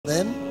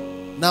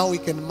Then, now we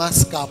can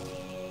mask up.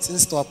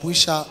 Since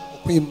tuwapuisha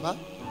kuimba,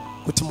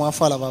 kuti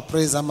mwafala wa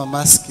praise ama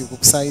maski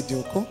ukukusaidi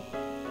huko.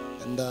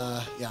 And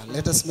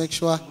let us make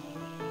sure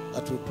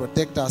that we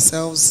protect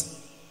ourselves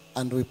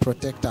and we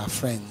protect our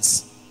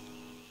friends.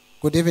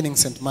 Good evening,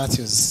 St.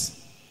 Matthew's.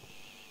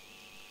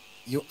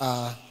 You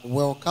are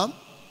welcome.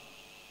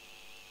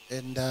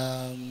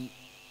 And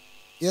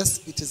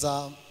yes, it is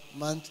a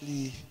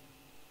monthly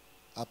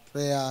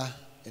prayer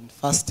and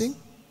fasting.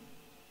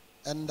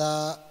 And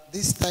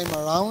this time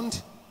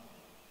around,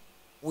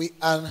 we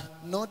are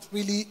not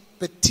really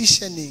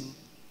petitioning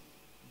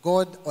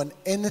God on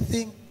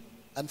anything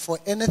and for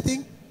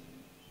anything,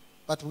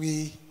 but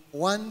we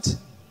want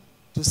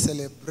to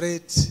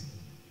celebrate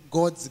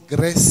God's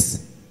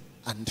grace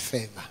and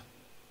favor.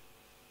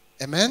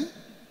 Amen?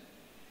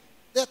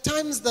 There are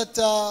times that,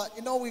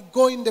 we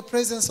go in the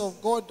presence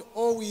of God,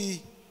 or we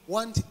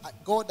want,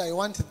 God, I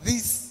want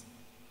this.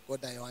 God,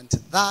 I want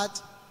that.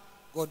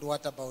 God,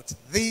 what about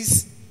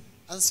this?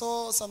 And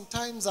so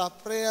sometimes our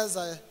prayers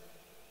are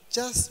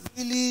just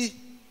really,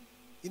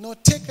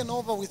 taken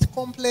over with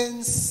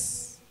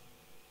complaints,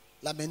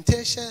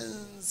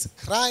 lamentations,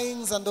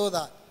 cryings, and all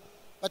that.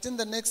 But in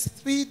the next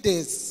 3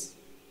 days,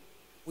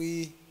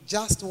 we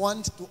just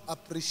want to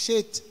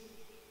appreciate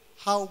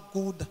how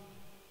good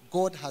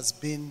God has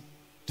been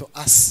to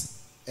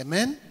us.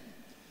 Amen?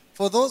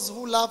 For those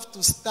who love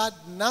to study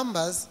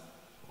numbers,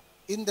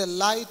 in the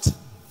light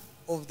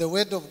of the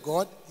Word of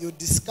God, you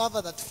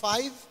discover that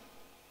 5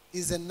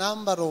 is a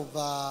number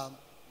of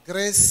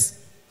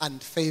grace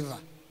and favor.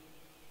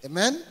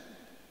 Amen?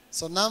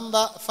 So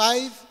number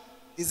 5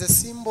 is a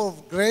symbol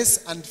of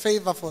grace and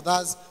favor for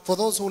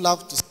those who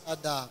love to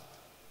study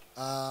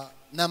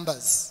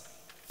numbers.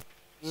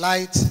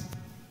 Light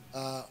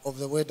of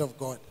the Word of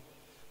God.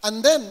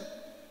 And then,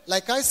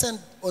 like I said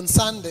on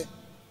Sunday,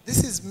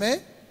 this is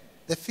May,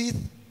 the 5th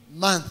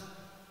month.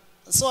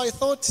 So I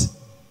thought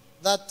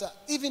that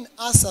even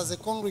us as a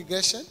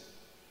congregation,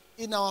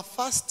 in our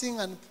fasting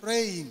and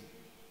praying,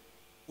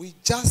 we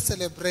just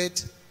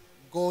celebrate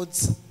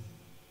God's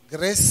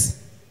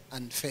grace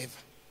and favor.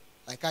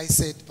 Like I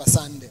said per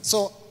Sunday.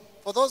 So,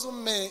 for those who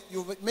may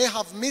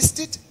have missed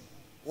it,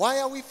 why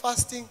are we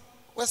fasting?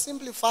 We're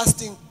simply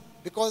fasting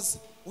because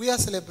we are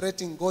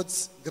celebrating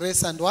God's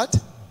grace and what?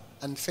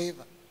 And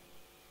favor.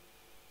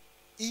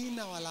 In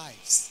our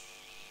lives.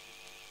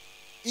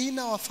 In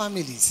our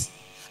families.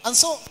 And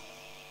so,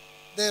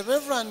 the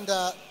Reverend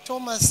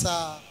Thomas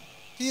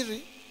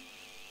Piri,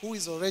 who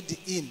is already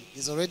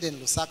he's already in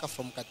Lusaka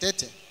from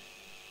Katete,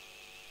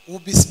 will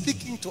be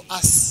speaking to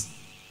us.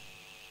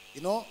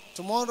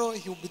 Tomorrow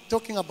he will be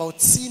talking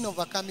about sin,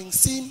 overcoming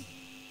sin.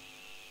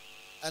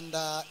 And,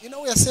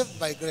 we are saved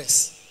by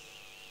grace.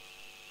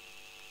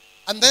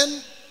 And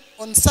then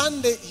on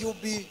Sunday, he will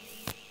be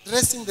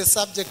addressing the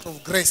subject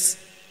of grace.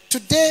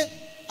 Today,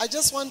 I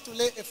just want to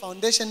lay a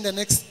foundation in the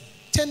next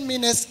 10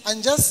 minutes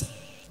and just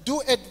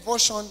do a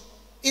devotion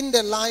in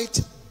the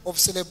light of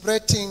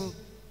celebrating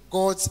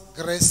God's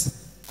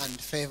grace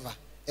and favor.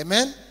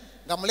 Amen?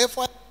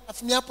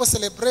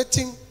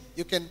 Celebrating,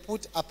 you can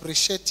put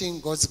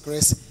appreciating God's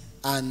grace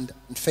and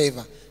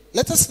favor.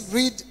 Let us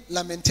read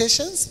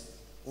Lamentations.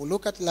 We'll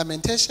look at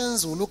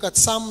Lamentations. We'll look at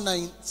Psalm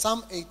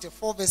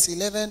 84 verse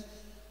 11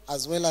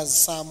 as well as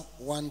Psalm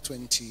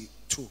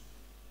 122.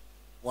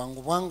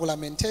 Wangu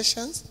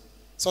Lamentations.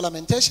 So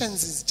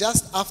Lamentations is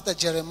just after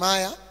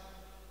Jeremiah,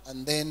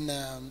 and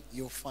then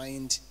you'll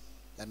find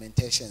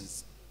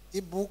Lamentations.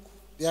 Ebook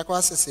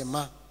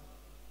sema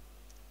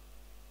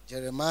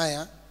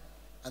Jeremiah,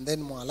 and then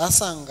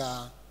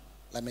Mwalasanga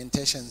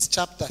Lamentations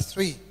chapter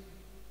 3.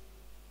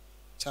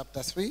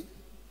 Chapter 3.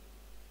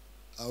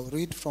 I'll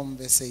read from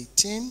verse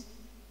 18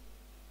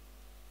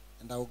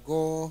 and I'll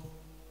go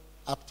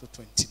up to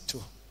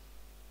 22.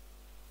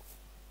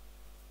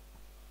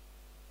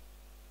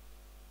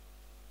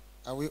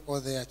 Are we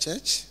all there,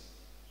 church?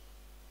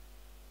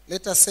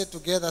 Let us say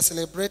together,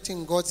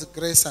 celebrating God's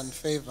grace and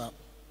favor.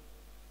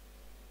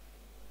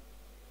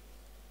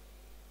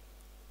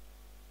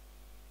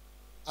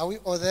 Are we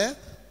all there?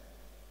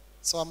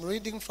 So I'm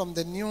reading from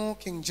the New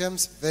King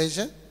James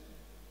Version.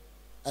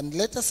 And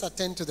let us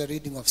attend to the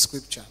reading of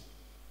Scripture.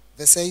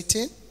 Verse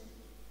 18.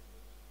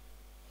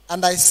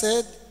 And I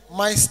said,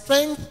 my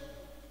strength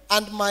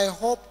and my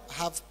hope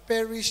have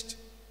perished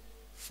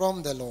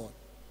from the Lord.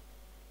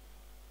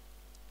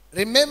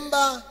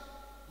 Remember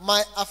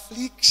my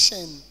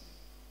affliction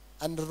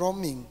and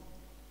roaming,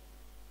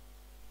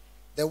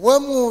 the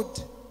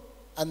wormwood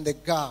and the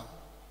gall.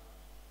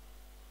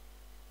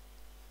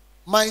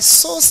 My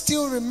soul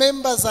still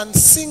remembers and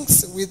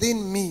sinks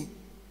within me.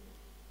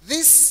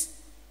 This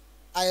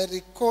I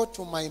recall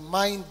to my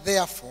mind,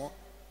 therefore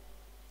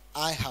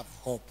I have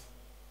hope.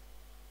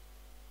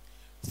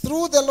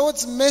 Through the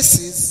Lord's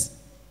mercies,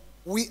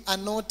 we are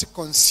not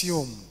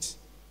consumed,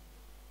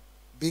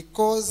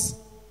 because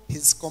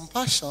his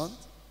compassion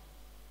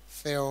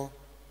fail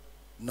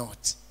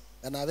not.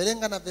 And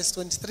verse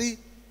 23,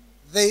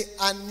 they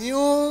are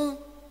new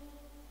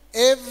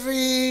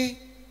every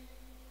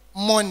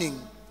morning.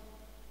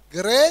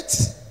 Great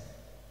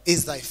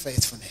is thy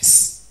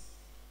faithfulness.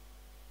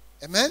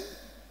 Amen?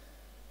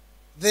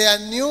 They are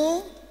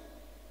new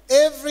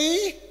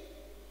every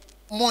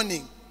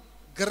morning.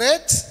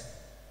 Great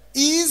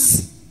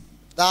is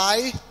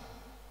thy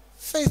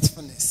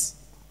faithfulness.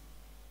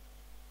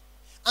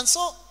 And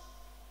so,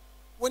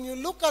 when you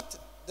look at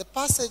the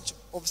passage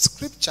of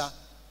scripture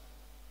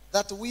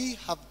that we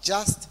have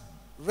just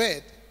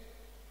read,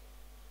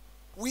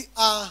 we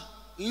are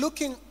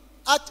looking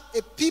at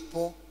a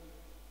people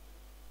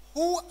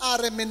who are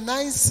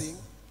reminiscing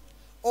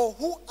or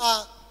who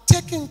are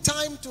taking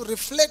time to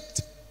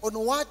reflect on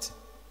what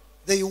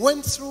they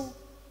went through,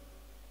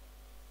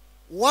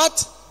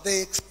 what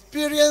they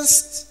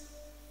experienced,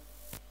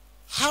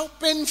 how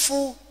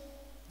painful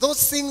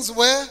those things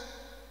were,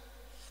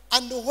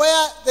 and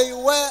where they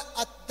were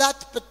at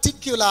that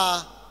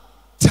particular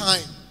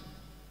time.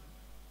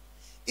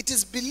 It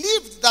is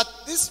believed that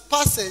this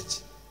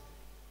passage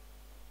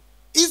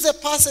is a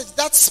passage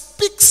that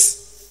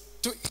speaks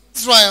to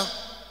Israel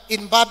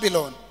in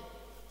Babylon.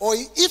 Or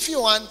if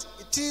you want,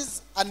 it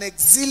is an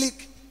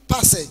exilic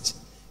passage,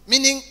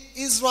 meaning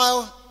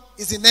Israel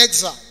is in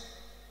exile.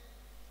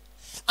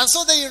 And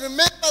so they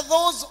remember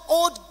those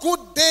old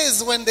good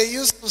days when they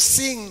used to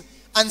sing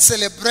and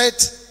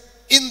celebrate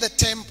in the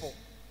temple.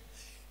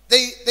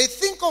 They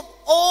think of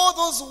all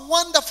those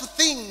wonderful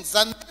things,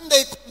 and then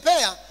they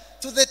compare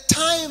to the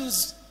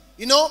times,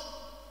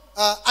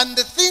 and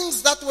the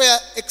things that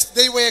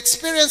they were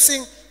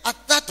experiencing at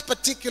that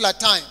particular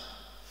time.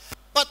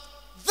 But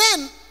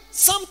then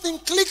something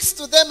clicks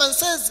to them and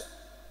says,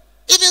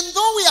 even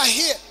though we are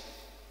here,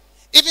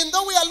 even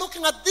though we are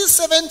looking at these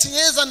 70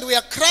 years and we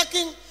are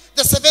cracking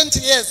the 70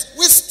 years,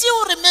 we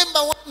still remember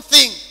one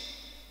thing,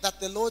 that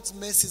the Lord's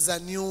mercies are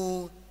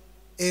new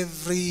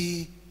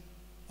every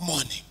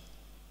morning.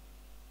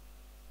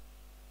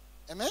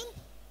 Amen?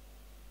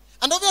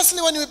 And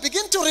obviously when we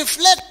begin to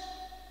reflect,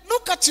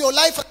 look at your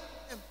life.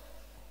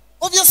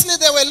 Obviously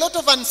there were a lot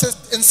of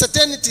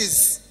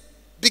uncertainties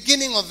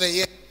beginning of the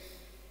year.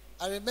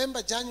 I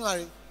remember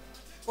January,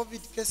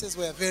 COVID cases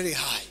were very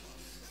high.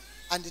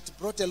 And it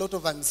brought a lot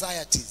of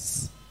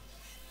anxieties,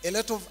 a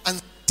lot of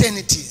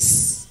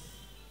uncertainties.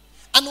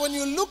 And when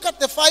you look at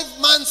the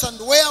 5 months and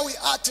where we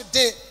are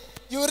today,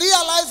 you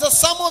realize that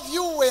some of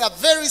you were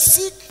very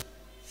sick,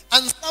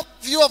 and some of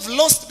you have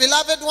lost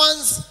beloved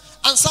ones,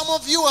 and some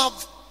of you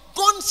have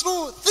gone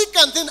through thick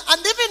and thin,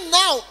 and even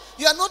now,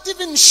 you are not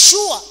even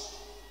sure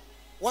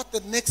what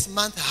the next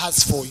month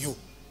has for you.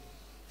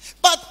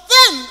 But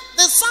then,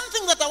 there's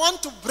something that I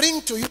want to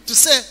bring to you to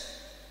say,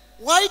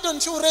 why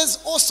don't you raise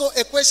also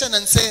a question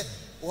and say,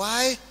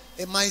 why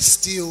am I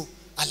still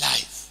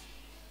alive?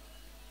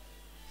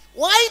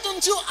 Why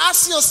don't you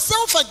ask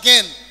yourself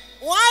again,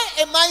 why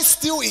am I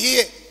still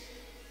here?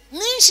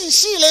 Nishi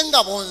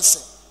shilenga bonse.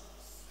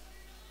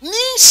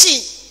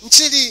 Nishi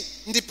nchiri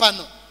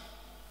ndipano.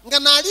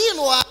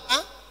 Nganalilwa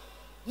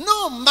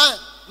nomba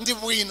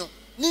ndibuino.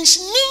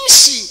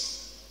 Nishi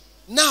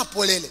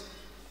napolele.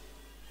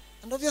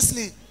 And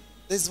obviously,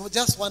 there's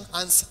just one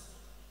answer.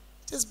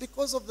 It is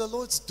because of the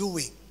Lord's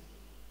doing.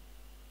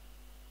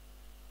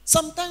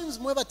 Sometimes,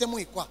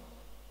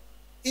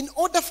 in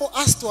order for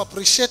us to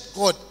appreciate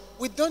God,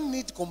 we don't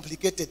need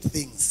complicated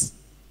things.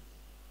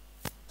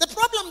 The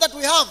problem that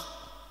we have,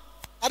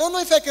 I don't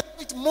know if I can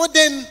call it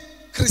modern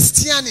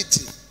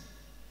Christianity.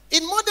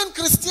 In modern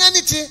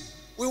Christianity,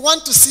 we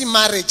want to see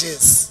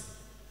marriages.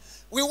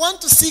 We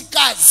want to see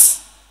cars.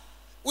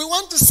 We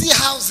want to see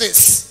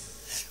houses.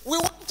 We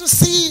want to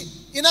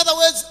see, in other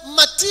words,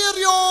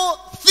 material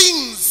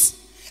things.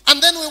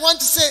 And then we want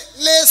to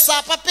say,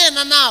 lesa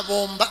papena na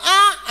bomba.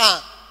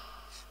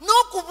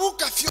 No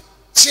kubuka fyo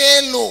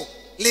chelo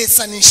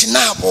lesa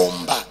nishina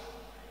bomba.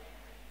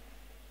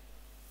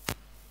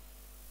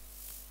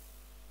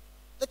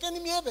 Lakini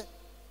miebe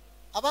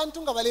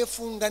abantu nga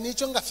balefunga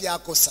nicho nga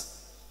fyakosa.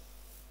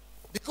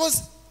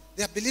 Because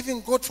they are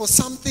believing God for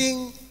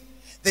something.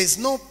 There is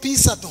no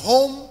peace at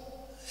home.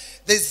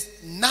 There's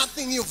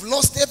nothing, you've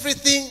lost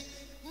everything.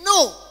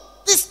 No,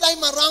 this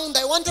time around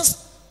I want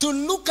us to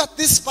look at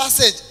this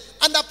passage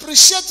and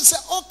appreciate, to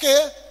say,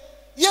 okay,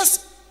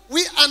 yes,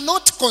 we are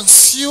not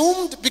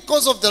consumed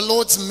because of the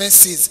Lord's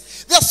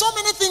mercies. There are so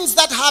many things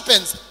that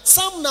happen.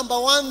 Psalm number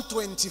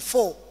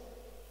 124.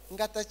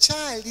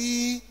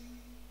 Ngatachali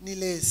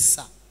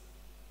nilesa.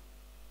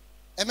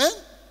 Amen?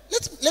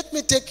 Let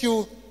me take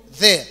you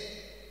there.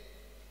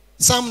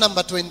 Psalm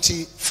number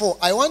 24.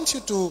 I want you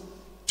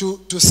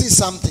to see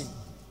something.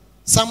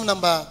 Psalm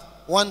number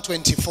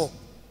 124.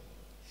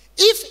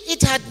 If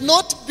it had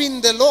not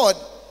been the Lord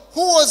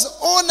who was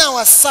on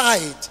our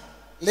side,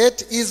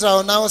 let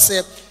Israel now say,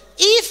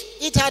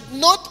 if it had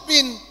not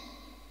been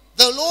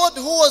the Lord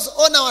who was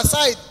on our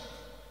side,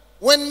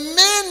 when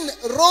men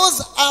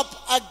rose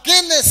up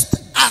against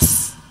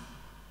us,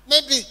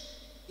 maybe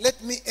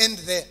let me end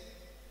there.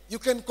 You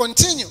can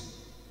continue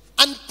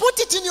and put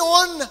it in your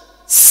own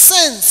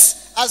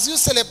sense as you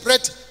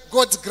celebrate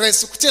God's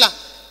grace.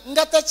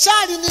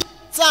 Ngatachali ni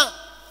sa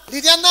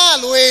lidiana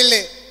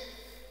alwele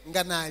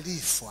ngana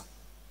alifwa.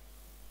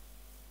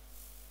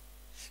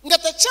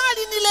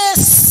 Ngatachali nile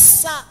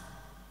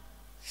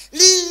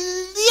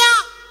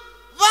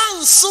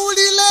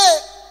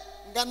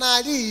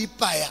nganali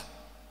ipaya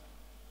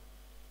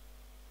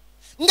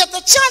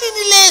ngatachali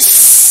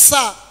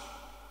nilesa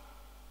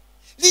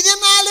lije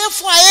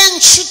nalefwa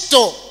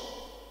enchito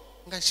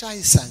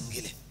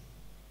ngashayisangile.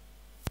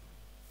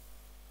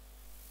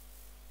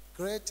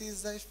 Great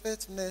is thy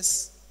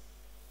faithfulness,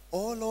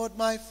 O Lord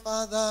my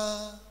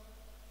Father.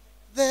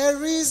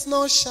 There is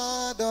no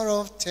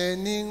shadow of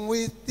turning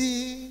with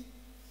thee.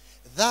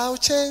 Thou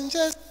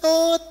changest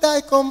not,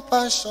 thy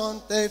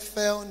compassion, they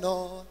fail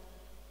not.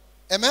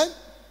 Amen?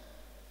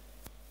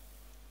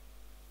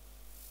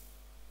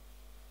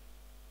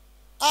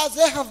 As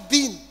they have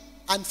been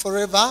and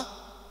forever.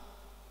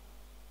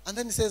 And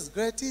then he says,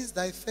 great is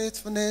thy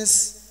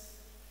faithfulness.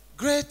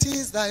 Great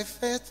is thy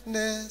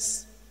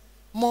faithfulness.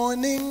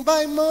 Morning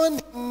by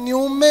morning,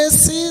 new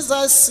mercies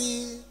I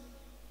see.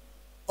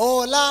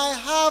 All I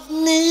have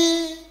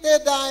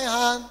needed, thy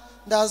hand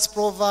has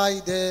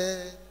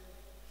provided.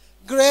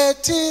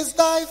 Great is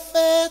thy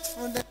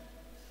faithfulness,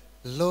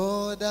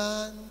 Lord,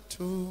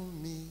 unto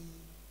me.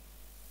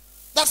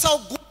 That's how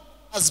good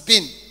it has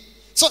been.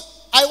 So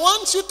I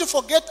want you to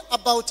forget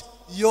about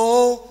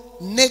your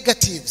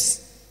negatives.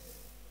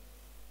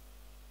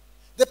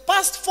 The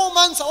past 4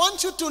 months, I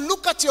want you to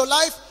look at your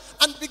life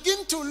and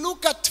begin to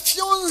look at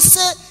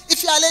fiance.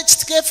 If you are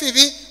alleged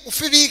kefibi,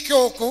 ufibi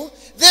kyoku,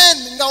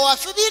 then ngawa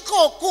fibi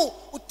koku,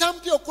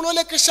 utampi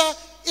okulolekesha.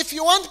 If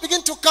you want,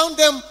 begin to count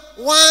them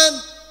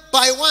one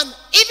by one.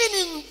 Even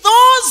in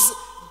those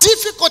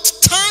difficult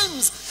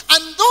times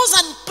and those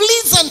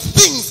unpleasant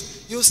things,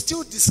 you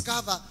still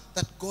discover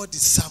that God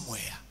is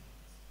somewhere.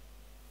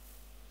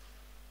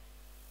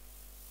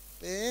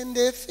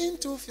 Pende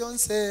fintu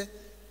fiance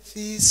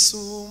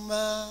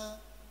fisuma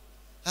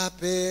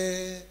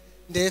ape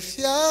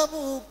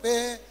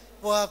defiabupe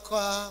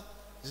wakwa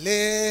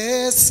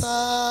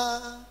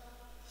lesa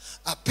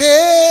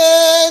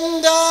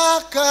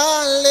apenda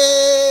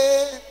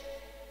kale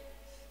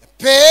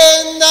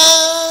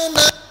penda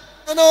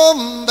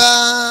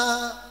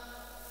nanomba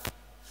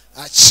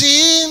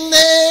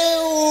achine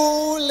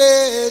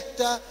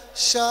uleta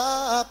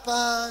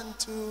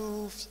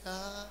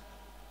shapantufya.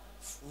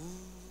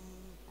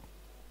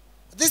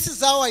 This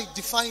is how I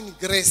define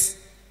grace.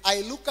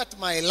 I look at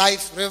my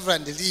life,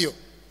 Reverend Leo,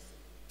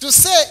 to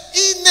say,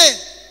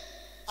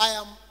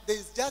 there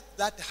is just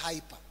that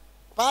hyper.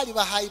 Pali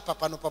ba hyper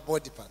pano pa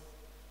body pan.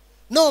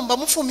 No, mba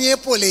mufumie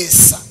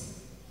polesa.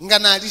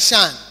 Ngana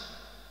alishan.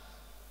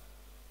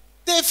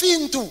 Te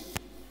fintu.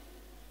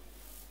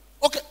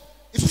 Okay,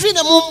 if you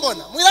ne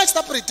mumbona, we like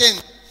to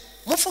pretend.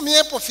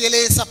 Mufumie po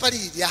fielesa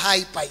pali ya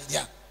hyper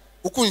ya.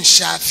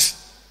 Ukunshafi.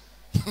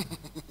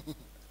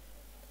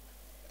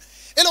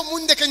 Elo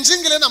munde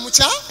kenjingile na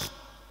mucha.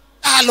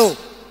 Hello.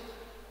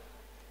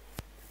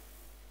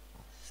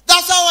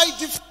 That's how I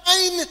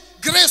define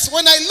grace.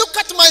 When I look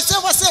at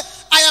myself, I say,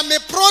 I am a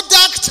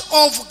product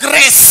of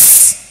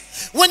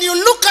grace. When you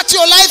look at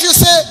your life, you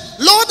say,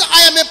 Lord,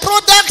 I am a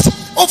product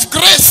of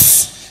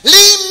grace.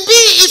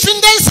 Limbi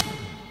ifindesa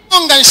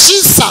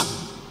onganshisa.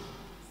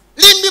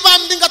 Limbi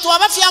bambinga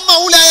tuwabafia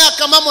maule ya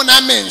kamamo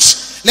na mensh.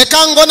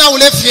 Lekango na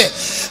ulefye.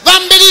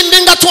 Bambili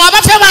mbinga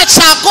tuwabafia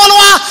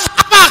machakolwa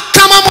aba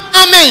kamamo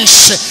na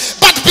mensh.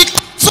 But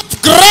because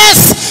of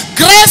grace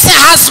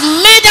has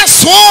made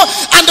us whole,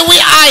 and we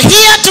are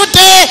here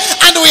today,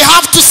 and we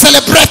have to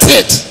celebrate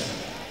it.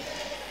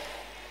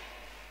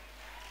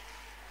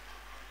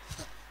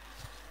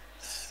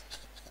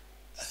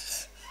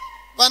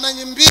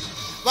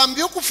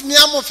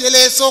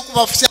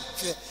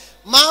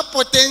 Ma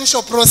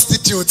potential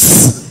prostitutes.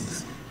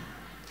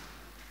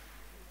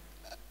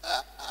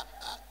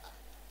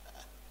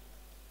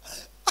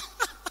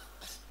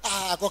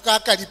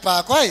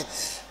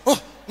 Oh,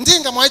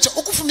 ndinga mwacho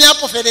ukufumia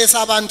hapo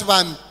felesa abantu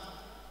bami.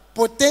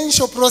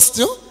 Potential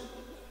prostitute.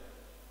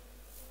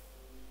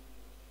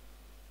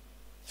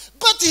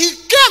 But he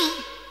came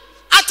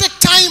at a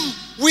time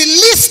we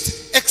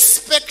least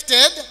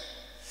expected,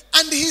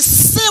 and he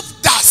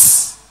saved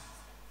us.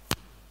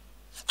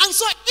 And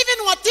so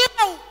even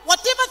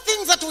whatever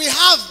things that we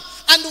have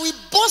and we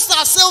boast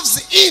ourselves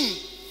in,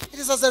 it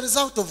is as a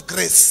result of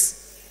grace.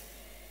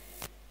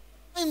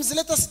 Sometimes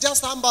let us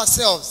just humble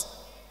ourselves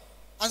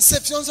and say,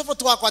 do you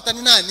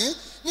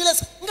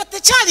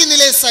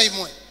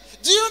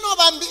know,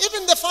 Bambi,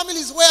 even the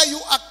families where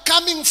you are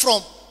coming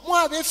from,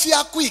 it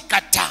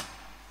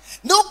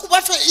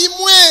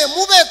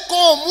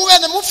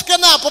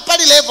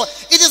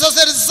is as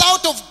a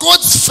result of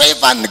God's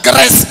favor and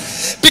grace.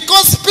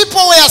 Because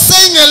people were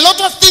saying a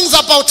lot of things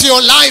about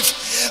your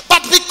life,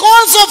 but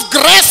because of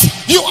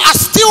grace, you are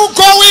still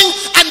going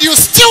and you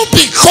still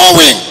be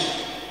going.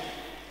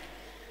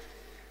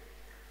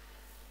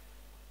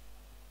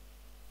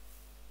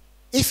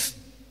 If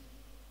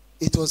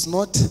it was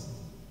not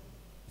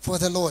for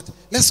the Lord.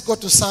 Let's go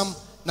to Psalm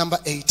number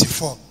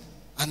 84.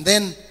 And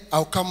then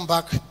I'll come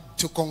back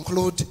to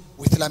conclude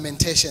with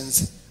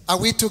Lamentations. Are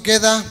we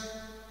together?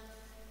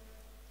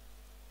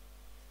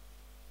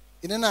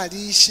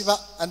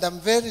 And I'm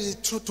very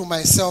true to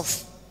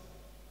myself.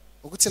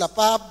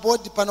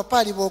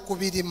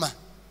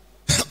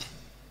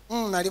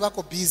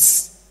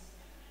 Busy.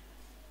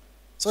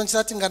 So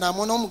nchati ngana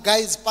mono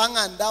guys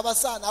panga ndaba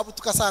sana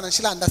abutuka sana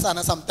nshilanda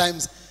sana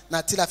sometimes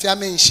na tila fya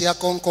menshi ya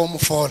konko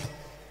mufolo.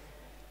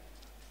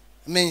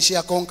 Menshi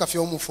ya konka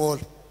fya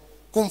mufolo.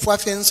 Kumfwa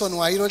fenson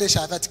wa ilo le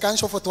shafati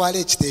kansho foto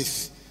wale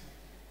hdf.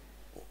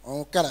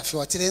 Okala fya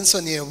watile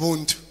enson ye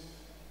buntu.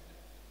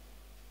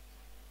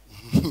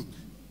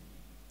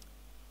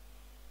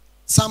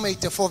 Psalm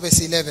 84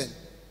 verse 11.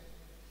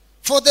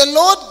 For the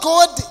Lord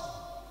God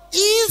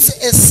is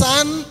a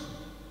sun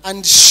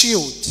and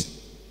shield.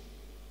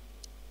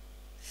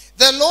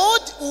 The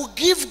Lord will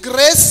give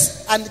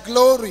grace and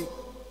glory.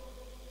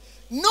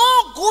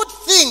 No good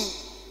thing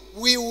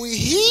will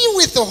he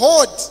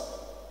withhold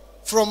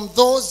from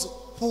those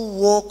who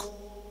walk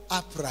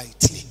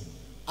uprightly.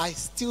 I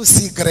still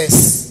see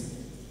grace.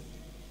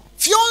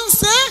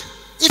 Fiance,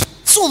 if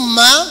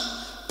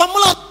suma,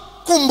 pamula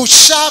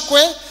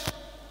kumbushakwe,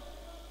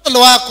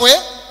 loakwe,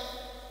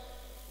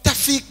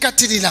 tafika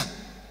tilila.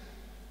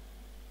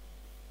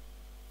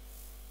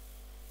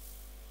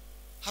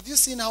 Have you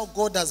seen how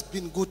God has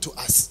been good to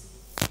us?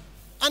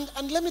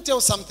 And let me tell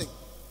you something.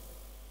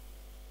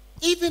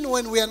 Even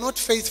when we are not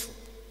faithful,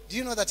 do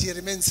you know that he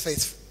remains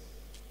faithful?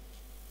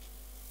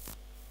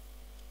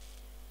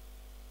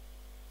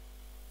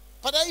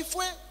 But if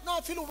we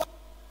now feel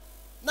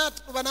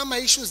not my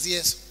issues,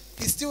 yes,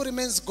 he still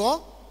remains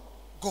God.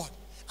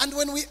 And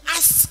when we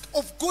ask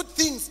of good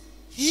things,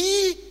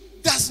 he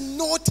does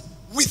not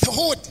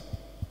withhold.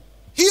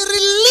 He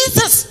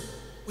releases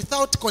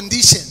without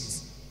conditions.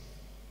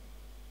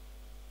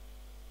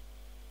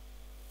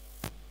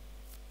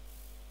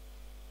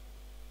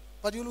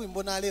 But you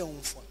mbona leo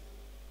mfwa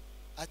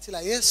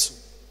atila Yesu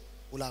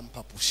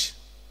ulampapusha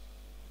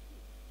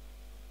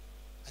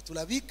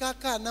atulabika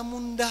kana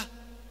munda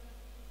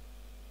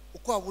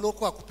ukwa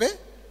buloko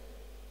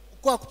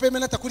akupe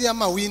mena takuli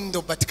ama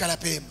window batikala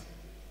pema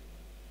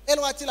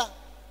elo atila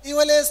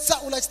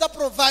iwelesa ulachita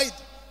provide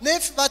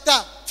nef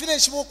bata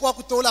finish kwa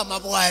kutola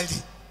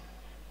mabwali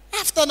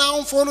after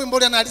now mfolo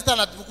mbona analita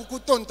na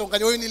kukutontonga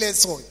lyo ni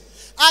leso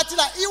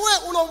atila iwe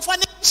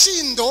ulomfane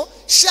shindo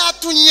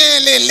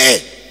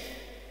shatunyelele.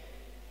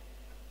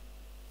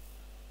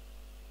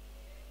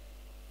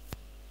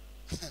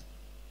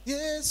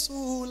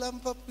 Yesu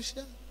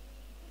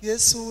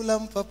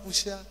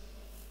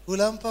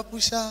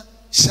ulampapusha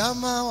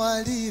shama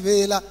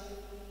walivela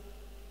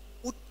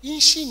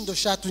inshindo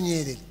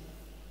shatunyelele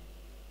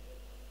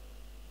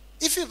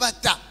ifi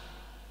bata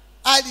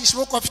ali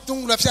shimoko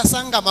fitungula fya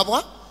sanga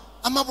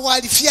amabwa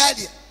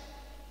alifyalia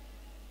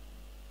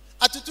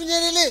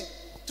atutunyelele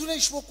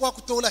tule shimoko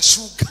kutola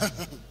sugar.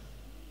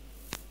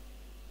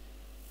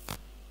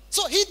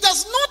 So he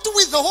does not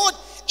withhold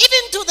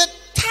even to the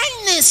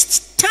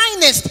tiniest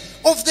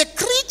of the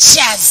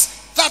creatures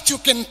that you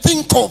can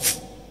think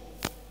of.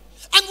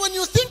 And when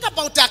you think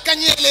about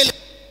akanyelele,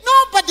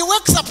 nobody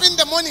wakes up in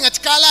the morning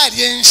at kala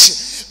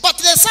rienshi, but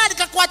the side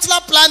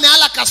kakwatila plan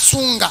ala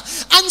kasunga.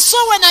 And so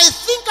when I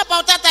think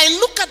about that, I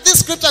look at this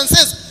scripture and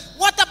says,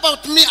 what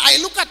about me? I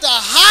look at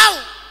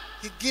how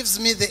he gives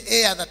me the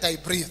air that I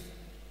breathe.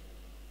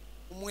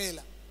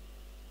 Umwela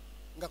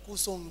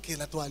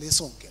ngakusonkela twale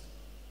sonkela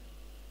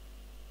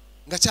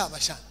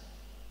ngachabasha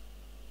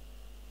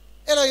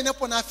elo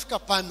inapo na Afrika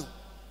pano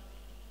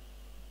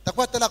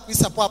takwatela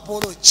kuisa po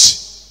apology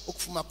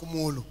ukufuma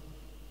kumulu.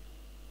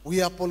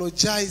 We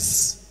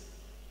apologize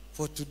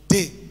for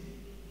today.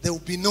 There will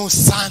be no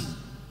sun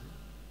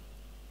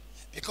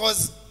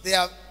because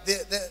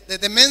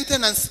the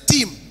maintenance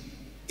team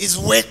is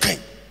working.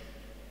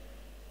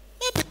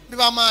 Maybe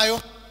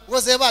bamayo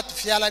goze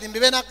batufyala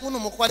limbe na kunu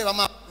mukwale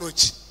bama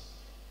apology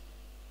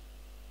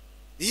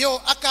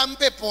iyo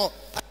akampepo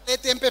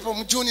alete mpepo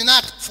mjuni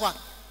na kufwa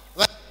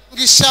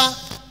ngisha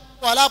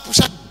wala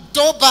pusha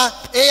October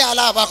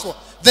ala bako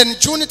then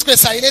June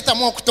tukesa ileta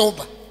mu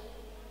October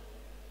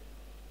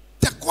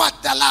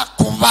takwata la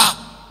kuva.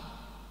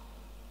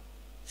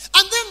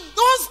 And then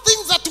those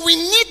things that we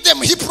need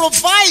them he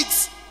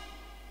provides.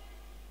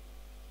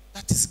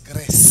 That is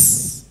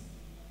grace.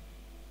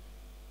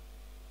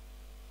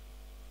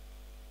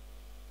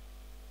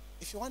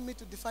 If you want me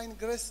to define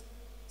grace,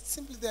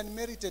 simply the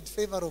unmerited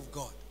favor of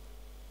God.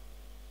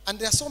 And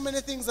there are so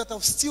many things that I'll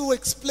still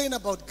explain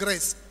about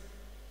grace.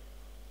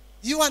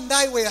 You and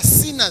I were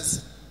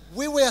sinners.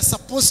 We were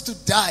supposed to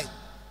die.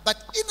 But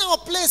in our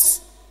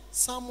place,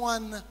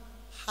 someone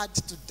had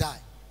to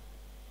die.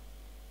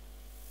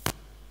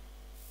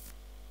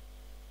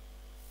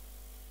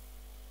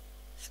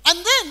 And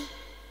then,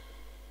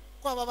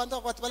 kwa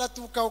babanda kwa tibala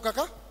tuka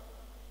ukaka,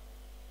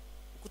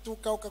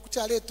 kutuka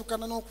ukakuchale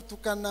tukana no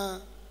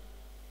kutukana,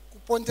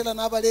 kupontela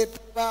na abale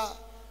pa,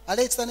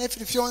 alechita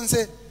nefri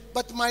fionze,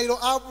 but mailo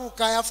abu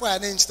kaya fwa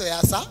yanenchito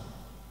yasa.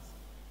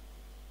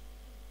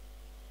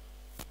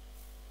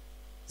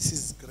 This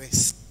is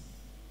grace.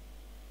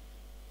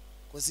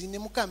 Because in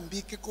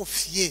Mukambike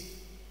kofie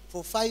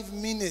for 5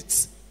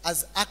 minutes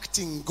as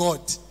acting God,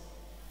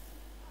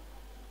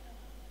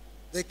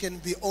 they can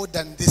be awed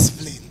and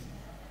disciplined.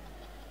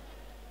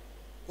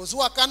 Because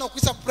who akano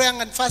kuisa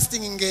praying and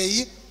fasting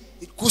ingei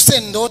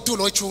kusendo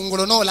tulo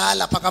chungulo no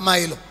lala paka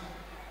mailo.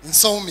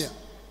 insomnia.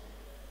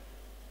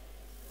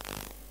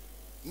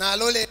 Na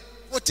lole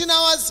 14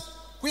 hours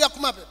kuya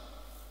kumape.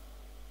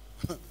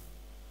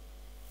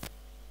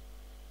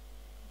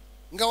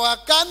 Nga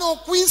wakano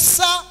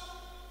kwisa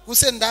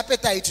kusenda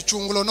appetite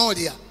chungulo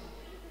nolia.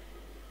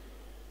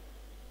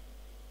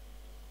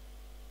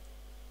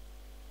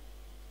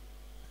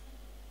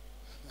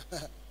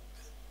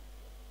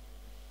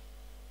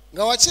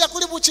 Nga wachia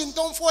kuli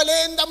buchintomfu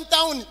olenda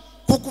mtown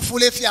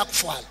kukufule fya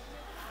kufala.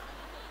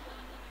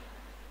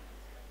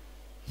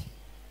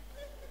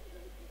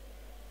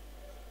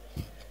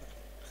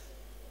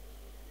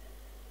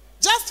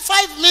 Just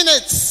 5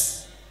 minutes.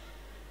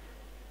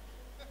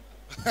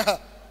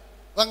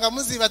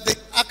 Wangamuziva they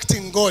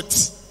acting God.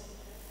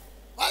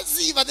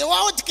 Waziva the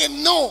world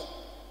can know.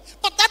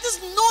 But that is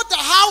not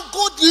how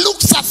God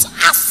looks at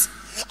us.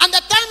 And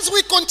at times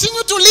we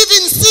continue to live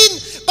in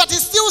sin, but he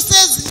still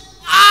says,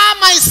 "Ah,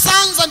 my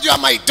sons and you are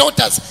my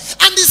daughters."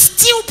 And he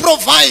still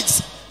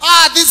provides.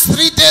 These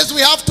 3 days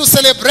we have to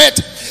celebrate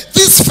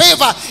this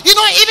favor. You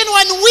know, even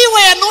when we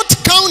were not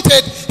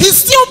counted, he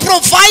still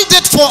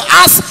provided for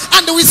us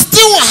and we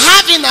still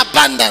have in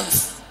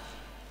abundance.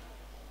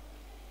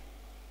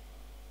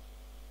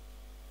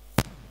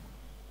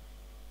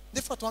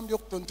 Therefore, tuambie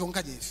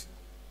kutontonka jefi.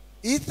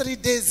 Hii 3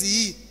 days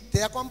hii,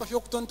 teya kwamba fyo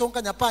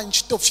kutontonka nyapa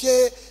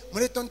nchitofye,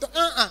 mule tonton,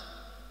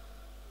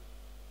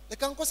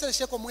 Leka nkosele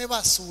sheko mweva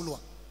asulwa.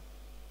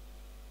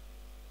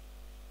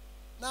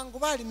 Na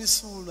ngubali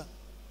misulwa,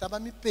 taba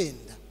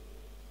mipenda.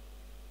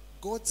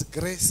 God's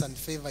grace and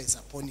favor is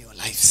upon your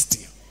life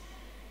still.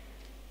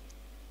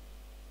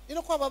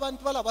 Ino kwa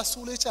babantu bala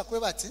basule chakwe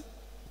bati,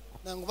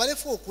 na ngubale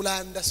fu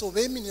okulanda, so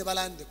bemi ne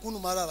balande, kunu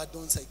mara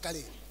badonsa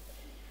ikale.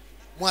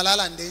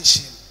 Mwalala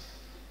ndenshi.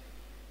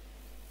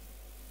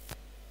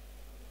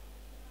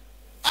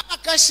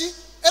 Akashi,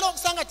 ero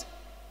kusangati,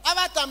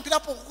 abatampira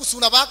po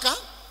kukusula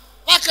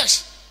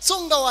bakashi.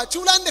 So nga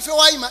wachulande fe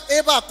waima,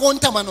 eba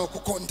konta mano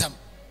kukontam.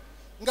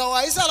 Nga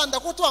waisa landa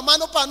kutu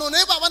amano pano,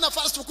 eba wana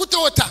fast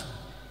kutota.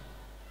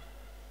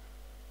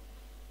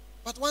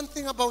 But one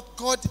thing about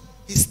God,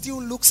 he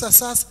still looks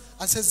at us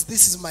and says,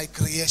 "This is my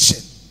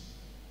creation."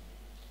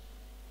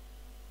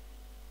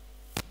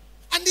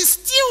 And he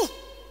still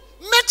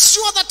makes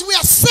sure that we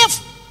are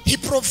safe. He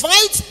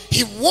provides,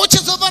 he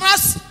watches over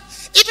us.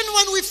 Even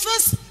when we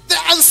face the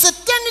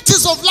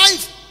uncertainties of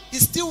life, he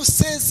still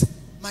says,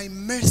 "My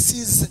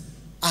mercies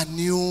are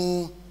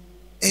new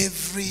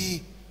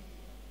every."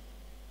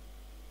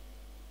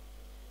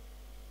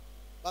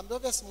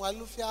 Bambovia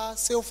smwalufia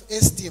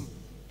self-esteem.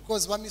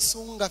 Because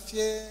wamisunga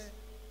fie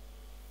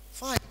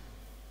fine.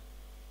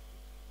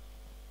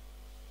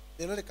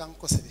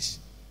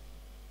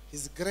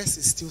 His grace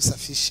is still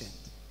sufficient.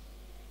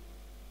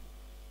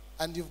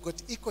 And you've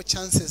got equal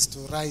chances to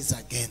rise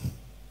again.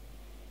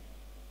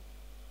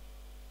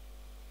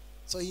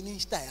 So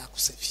inishita ya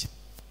kusefia.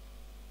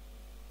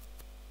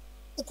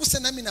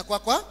 Ukusenamina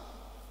kwa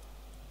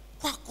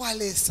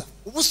lesa.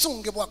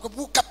 Ubusunge bwako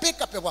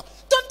bukapeka pewa.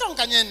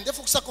 Tontonga nyende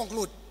fukusa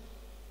conclude.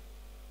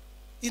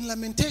 In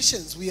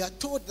Lamentations, we are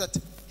told that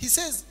he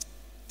says,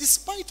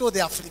 despite all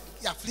the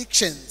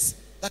afflictions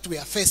that we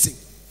are facing,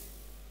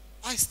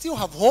 I still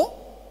have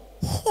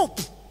hope.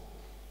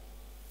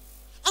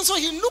 And so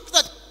he looked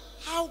at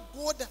how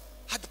God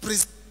had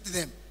presented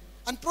them.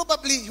 And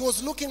probably he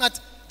was looking at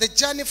the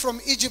journey from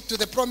Egypt to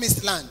the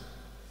promised land.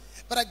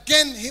 But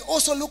again, he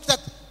also looked at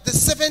the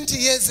 70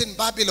 years in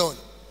Babylon.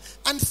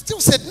 And still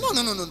said, no.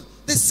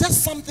 There's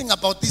just something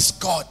about this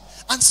God.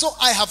 And so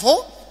I have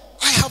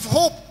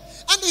hope.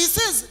 And he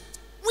says,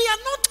 we are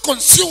not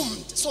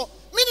consumed. So,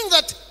 meaning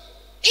that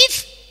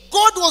if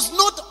God was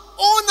not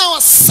on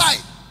our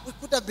side, we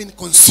could have been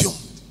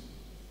consumed.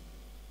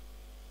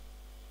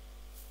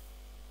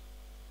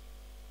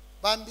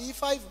 Bambi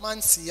 5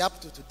 months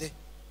up to today.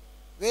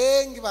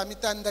 Wengi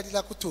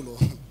bamitandalila kutulo.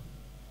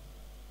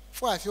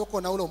 Fwa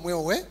afyoko na ulo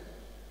mwewe.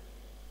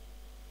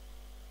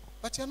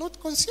 But you are not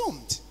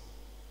consumed.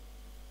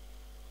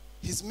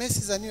 His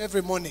mercies are new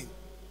every morning.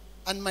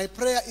 And my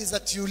prayer is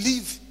that you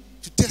live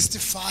to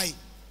testify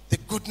the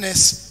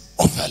goodness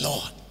of the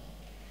Lord.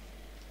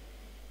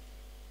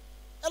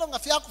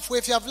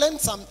 If you have learned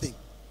something,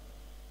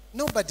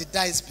 nobody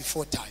dies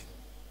before time.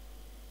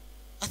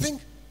 I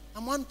think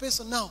I'm one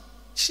person now.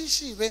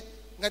 Shishiwe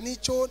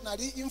nganicho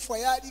nali info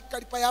yali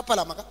kalipa ya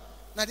palamaka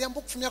nali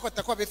ambu kufunia kwa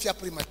takwa befia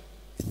prima.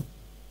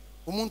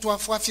 Umuntu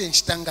wafuafia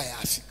nchitanga ya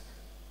Afrika.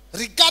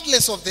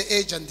 Regardless of the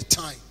age and the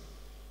time.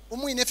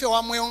 Umu inefe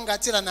wa mwonga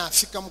atira na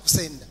Afrika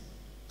mkusenda.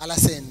 Ala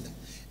senda.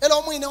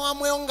 Elo mwine wa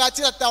mwonga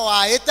atira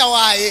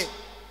tawaye.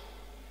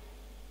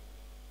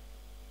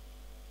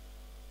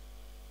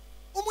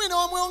 Umwine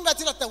wa mwonga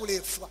atira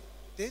tawulefwa.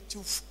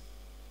 Tetufu.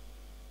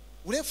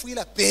 Ulefu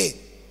ila pay.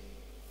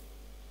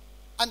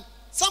 And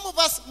some of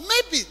us,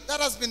 maybe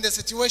that has been the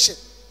situation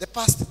the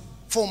past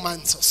 4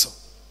 months or so.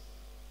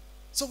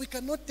 So we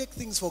cannot take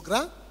things for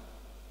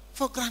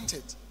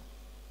granted.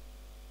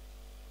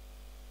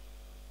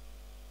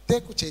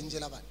 Teku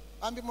changela bani.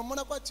 Ambi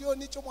mmona kwa tiyo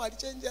nicho mwali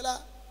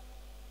changela.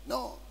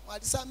 No,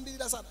 mwali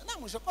sambira sana. Na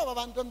mwisho kwa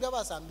babantu mbya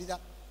basambira.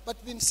 but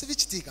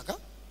binsibichitika ka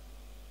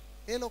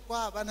elo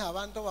kwa abana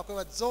abantu bakwe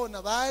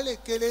bazona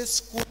balekele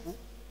school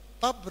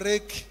pa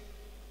break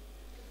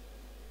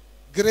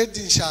grade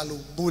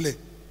inshalumbule.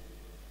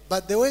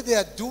 But the way they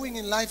are doing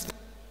in life,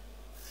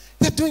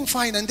 they're doing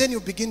fine, and then you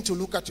begin to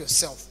look at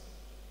yourself.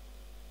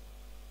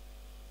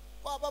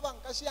 Kwa baba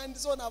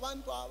nkashiyandizona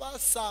abantu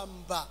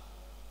abasamba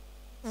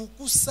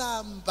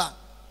ukusamba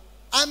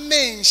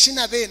amenshi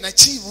nabe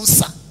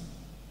nachibusa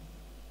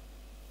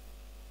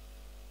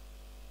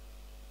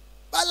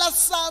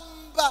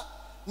balasamba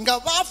nga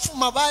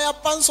bafuma baya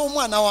panso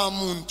omwana wa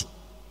muntu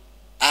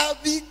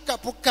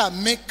abikapuka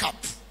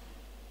makeup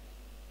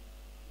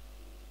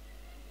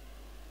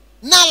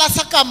nala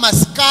saka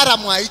mascara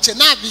mwaiche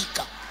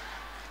nabika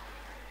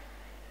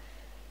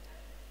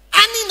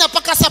ani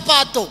napaka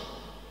sapato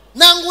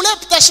nangule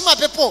putashima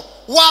pepo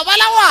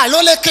wabala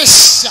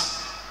walolekesha.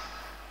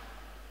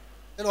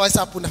 Elo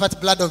waisapunda fat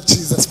blood of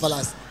Jesus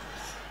falas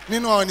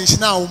nino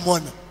waonishina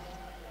umona.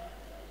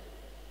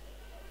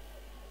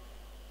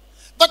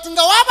 But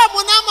ngawaba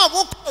monama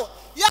buko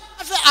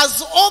yafe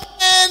as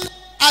open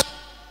as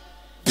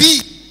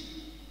be.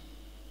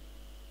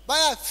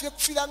 Baya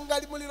fila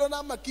ngali mulilo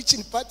nama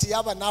kitchen party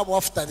yaba nabo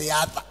after the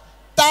other.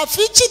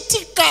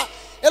 Tafichitika.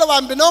 Elo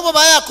wambe nobo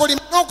baya koli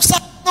no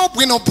kusa no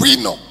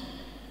bwino.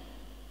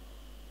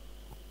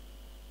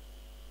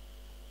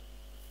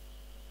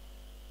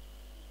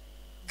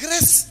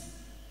 Grace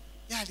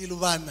yali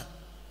lubana.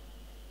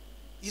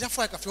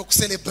 Irafu yakafika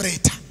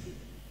kucelebrate.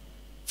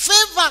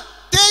 Favor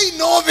day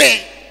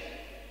nove.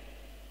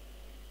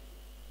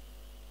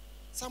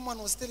 Someone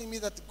was telling me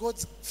that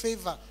God's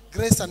favor,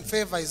 grace and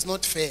favor is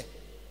not fair.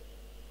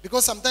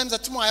 Because sometimes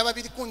atumo ayaba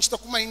bidi kunchito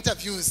kuma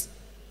interviews.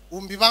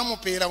 Umbivamu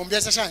pera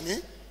umbiasa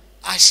shani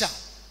asha.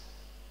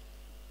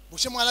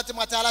 Bushemu alate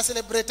matala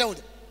celebrate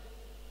ude.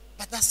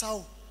 But that's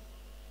how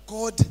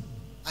God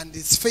and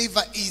his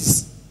favor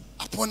is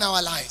upon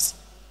our lives.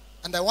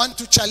 And I want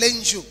to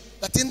challenge you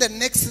that in the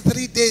next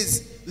 3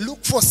 days,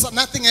 look for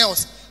nothing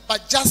else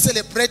but just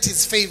celebrate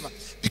his favor.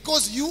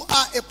 Because you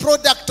are a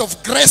product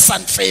of grace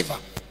and favor.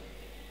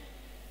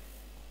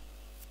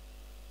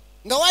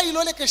 You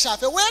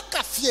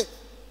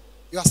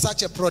are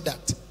such a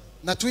product.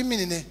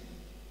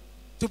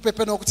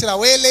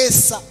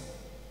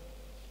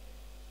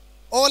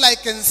 All I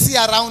can see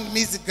around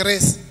me is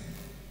grace.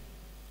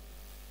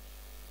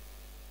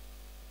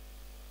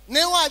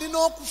 Newa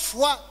adino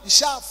kufwa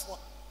ishafwa.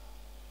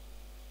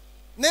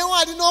 Newa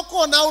adino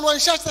kona ulwa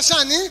ishafwa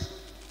shani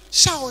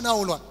shaona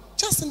ulwa.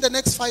 Just in the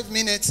next 5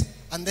 minutes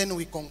and then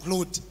we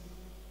conclude.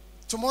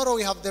 Tomorrow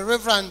we have the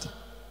Reverend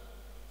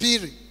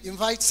Piri.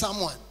 Invite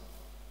someone.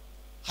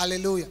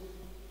 Hallelujah.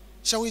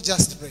 Shall we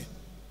just pray?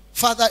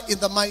 Father, in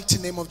the mighty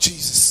name of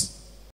Jesus.